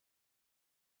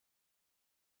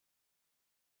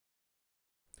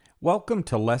Welcome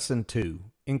to Lesson 2,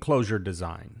 Enclosure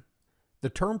Design.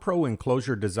 The TermPro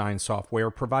Enclosure Design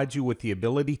software provides you with the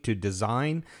ability to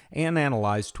design and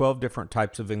analyze 12 different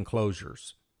types of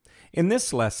enclosures. In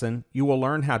this lesson, you will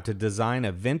learn how to design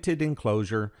a vented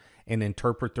enclosure and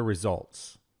interpret the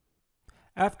results.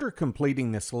 After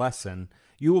completing this lesson,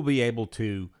 you will be able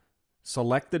to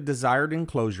select the desired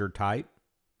enclosure type,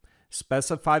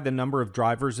 specify the number of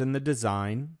drivers in the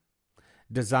design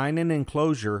an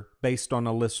enclosure based on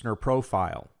a listener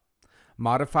profile,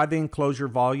 modify the enclosure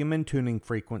volume and tuning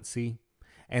frequency,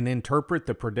 and interpret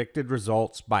the predicted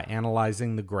results by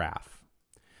analyzing the graph.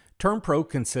 TermPro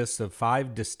consists of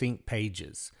 5 distinct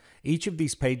pages. Each of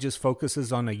these pages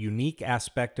focuses on a unique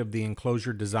aspect of the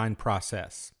enclosure design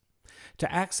process.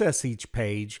 To access each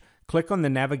page, click on the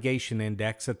navigation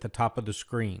index at the top of the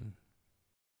screen.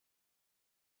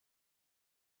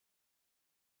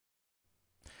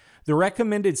 The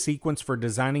recommended sequence for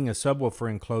designing a subwoofer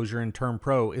enclosure in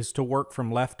TermPro is to work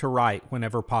from left to right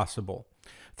whenever possible.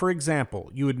 For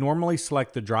example, you would normally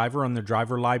select the driver on the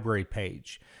driver library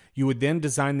page. You would then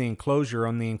design the enclosure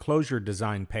on the enclosure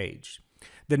design page.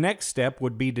 The next step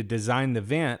would be to design the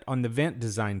vent on the vent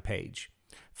design page.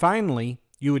 Finally,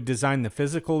 you would design the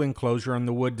physical enclosure on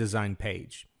the wood design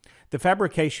page. The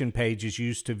fabrication page is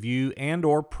used to view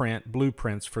and/or print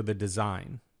blueprints for the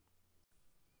design.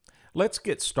 Let's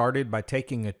get started by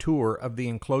taking a tour of the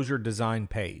enclosure design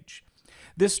page.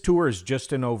 This tour is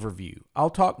just an overview. I'll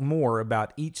talk more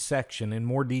about each section in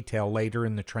more detail later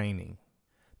in the training.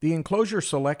 The enclosure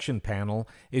selection panel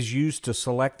is used to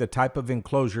select the type of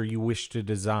enclosure you wish to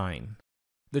design.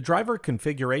 The driver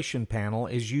configuration panel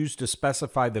is used to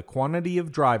specify the quantity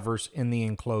of drivers in the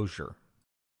enclosure.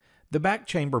 The back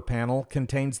chamber panel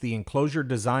contains the enclosure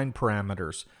design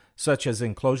parameters, such as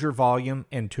enclosure volume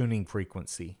and tuning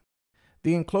frequency.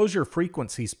 The Enclosure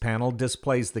Frequencies panel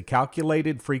displays the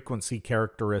calculated frequency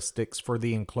characteristics for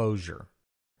the enclosure.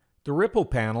 The Ripple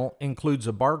panel includes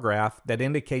a bar graph that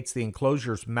indicates the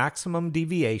enclosure's maximum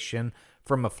deviation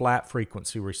from a flat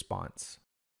frequency response.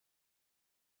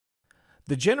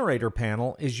 The Generator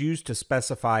panel is used to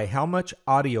specify how much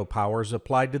audio power is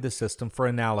applied to the system for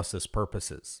analysis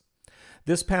purposes.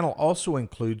 This panel also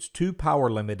includes 2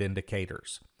 power limit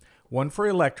indicators, one for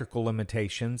electrical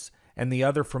limitations and the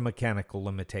other for mechanical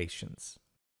limitations.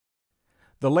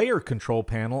 The Layer Control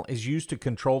panel is used to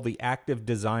control the active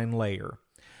design layer.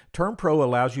 TermPro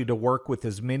allows you to work with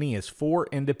as many as 4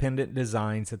 independent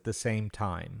designs at the same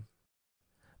time.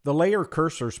 The Layer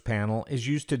Cursors panel is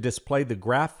used to display the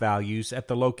graph values at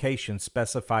the location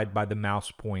specified by the mouse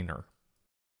pointer.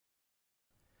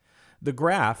 The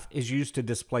graph is used to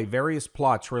display various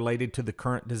plots related to the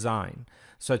current design,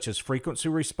 such as frequency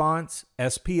response,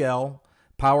 SPL,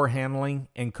 power handling,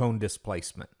 and cone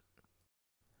displacement.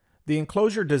 The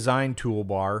Enclosure Design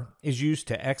toolbar is used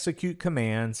to execute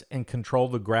commands and control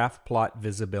the graph plot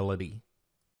visibility.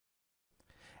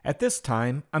 At this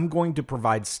time, I'm going to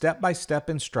provide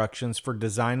step-by-step instructions for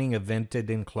designing a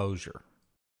vented enclosure.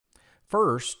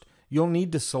 First, you'll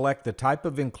need to select the type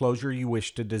of enclosure you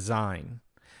wish to design.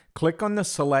 Click on the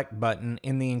Select button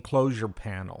in the Enclosure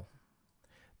panel.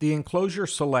 The Enclosure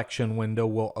Selection window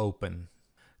will open.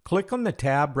 Click on the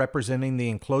tab representing the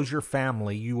enclosure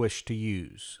family you wish to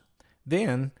use.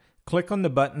 Then, click on the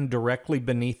button directly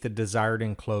beneath the desired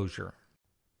enclosure.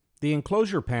 The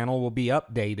enclosure panel will be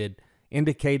updated,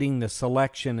 indicating the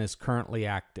selection is currently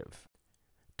active.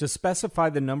 To specify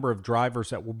the number of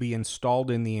drivers that will be installed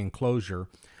in the enclosure,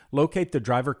 locate the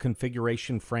driver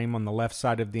configuration frame on the left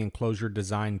side of the enclosure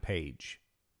design page.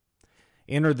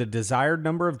 Enter the desired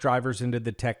number of drivers into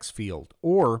the text field,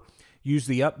 or use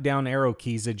the up-down arrow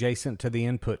keys adjacent to the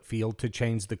input field to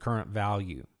change the current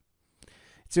value.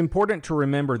 It's important to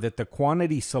remember that the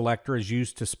quantity selector is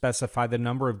used to specify the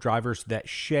number of drivers that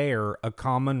share a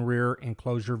common rear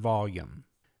enclosure volume.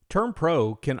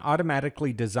 TermPro can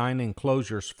automatically design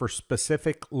enclosures for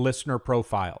specific listener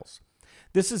profiles.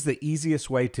 This is the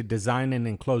easiest way to design an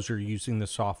enclosure using the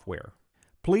software.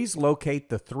 Please locate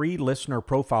the 3 listener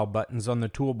profile buttons on the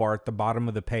toolbar at the bottom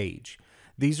of the page.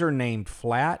 These are named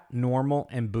Flat, Normal,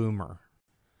 and Boomer.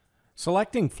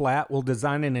 Selecting Flat will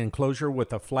design an enclosure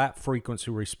with a flat frequency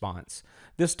response.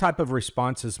 This type of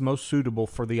response is most suitable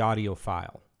for the audio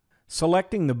file.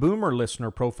 Selecting the Boomer listener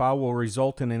profile will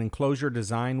result in an enclosure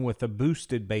design with a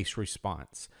boosted bass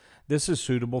response. This is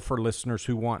suitable for listeners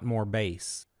who want more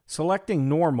bass. Selecting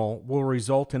Normal will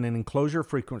result in an enclosure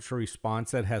frequency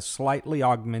response that has slightly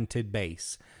augmented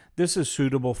bass. This is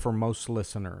suitable for most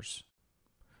listeners.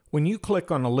 When you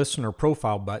click on a listener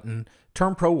profile button,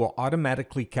 TermPro will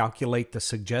automatically calculate the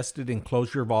suggested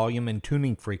enclosure volume and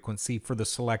tuning frequency for the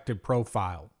selected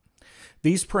profile.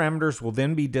 These parameters will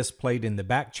then be displayed in the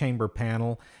back chamber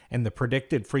panel, and the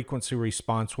predicted frequency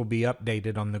response will be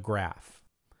updated on the graph.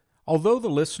 Although the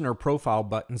listener profile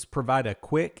buttons provide a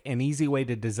quick and easy way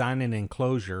to design an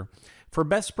enclosure, for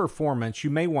best performance you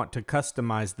may want to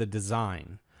customize the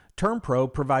design.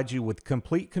 TermPro provides you with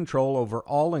complete control over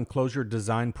all enclosure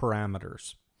design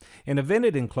parameters. In a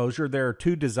vented enclosure, there are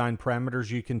two design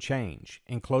parameters you can change: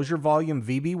 enclosure volume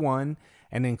VB1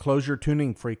 and enclosure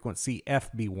tuning frequency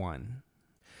FB1.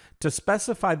 To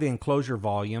specify the enclosure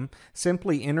volume,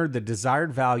 simply enter the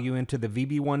desired value into the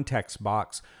VB1 text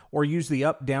box or use the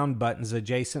up-down buttons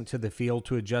adjacent to the field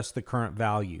to adjust the current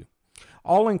value.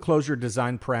 All enclosure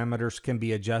design parameters can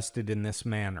be adjusted in this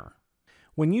manner.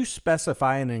 When you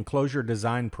specify an enclosure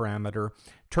design parameter,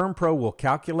 TermPro will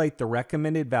calculate the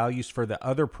recommended values for the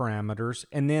other parameters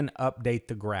and then update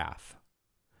the graph.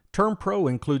 TermPro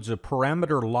includes a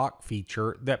parameter lock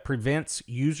feature that prevents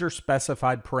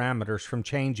user-specified parameters from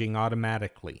changing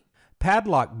automatically.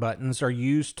 Padlock buttons are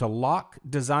used to lock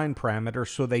design parameters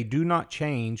so they do not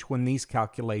change when these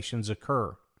calculations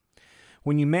occur.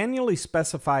 When you manually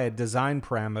specify a design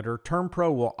parameter,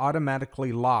 TermPro will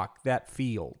automatically lock that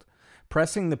field.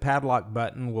 Pressing the padlock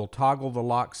button will toggle the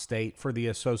lock state for the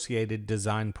associated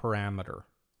design parameter.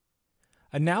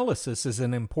 Analysis is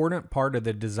an important part of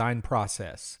the design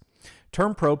process.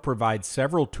 TermPro provides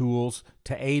several tools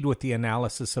to aid with the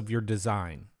analysis of your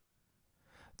design.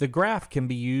 The graph can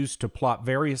be used to plot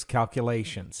various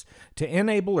calculations. To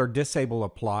enable or disable a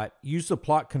plot, use the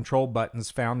plot control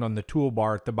buttons found on the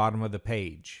toolbar at the bottom of the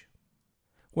page.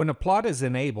 When a plot is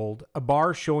enabled, a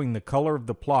bar showing the color of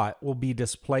the plot will be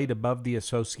displayed above the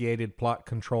associated plot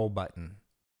control button.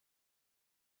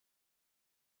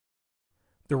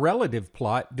 The relative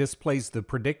plot displays the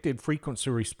predicted frequency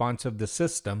response of the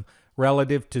system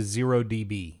relative to 0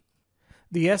 dB.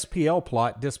 The SPL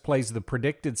plot displays the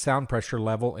predicted sound pressure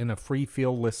level in a free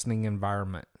field listening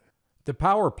environment. The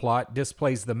power plot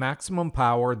displays the maximum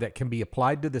power that can be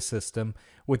applied to the system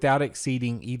without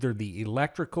exceeding either the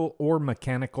electrical or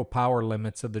mechanical power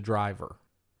limits of the driver.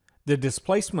 The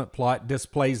displacement plot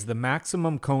displays the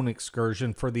maximum cone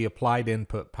excursion for the applied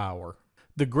input power.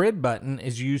 The grid button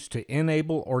is used to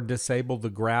enable or disable the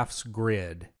graph's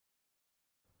grid.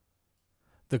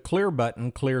 The clear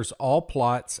button clears all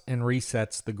plots and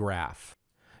resets the graph.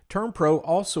 TermPro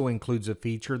also includes a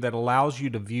feature that allows you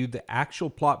to view the actual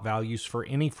plot values for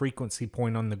any frequency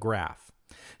point on the graph.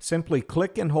 Simply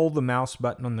click and hold the mouse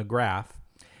button on the graph,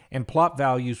 and plot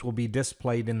values will be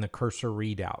displayed in the cursor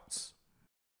readouts.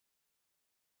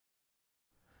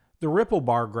 The ripple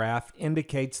bar graph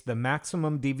indicates the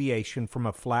maximum deviation from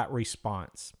a flat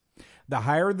response. The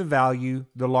higher the value,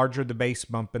 the larger the bass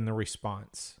bump in the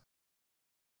response.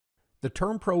 The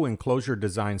TermPro enclosure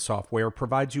design software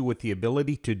provides you with the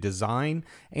ability to design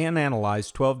and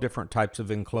analyze 12 different types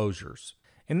of enclosures.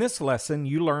 In this lesson,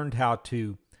 you learned how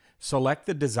to select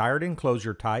the desired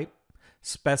enclosure type,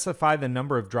 specify the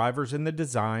number of drivers in the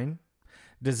design,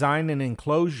 design an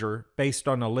enclosure based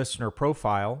on a listener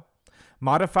profile,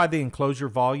 modify the enclosure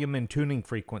volume and tuning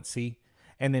frequency,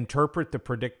 and interpret the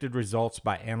predicted results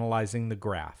by analyzing the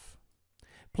graph.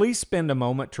 Please spend a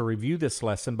moment to review this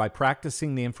lesson by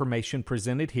practicing the information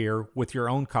presented here with your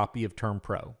own copy of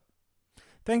TermPro.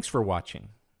 Thanks for watching.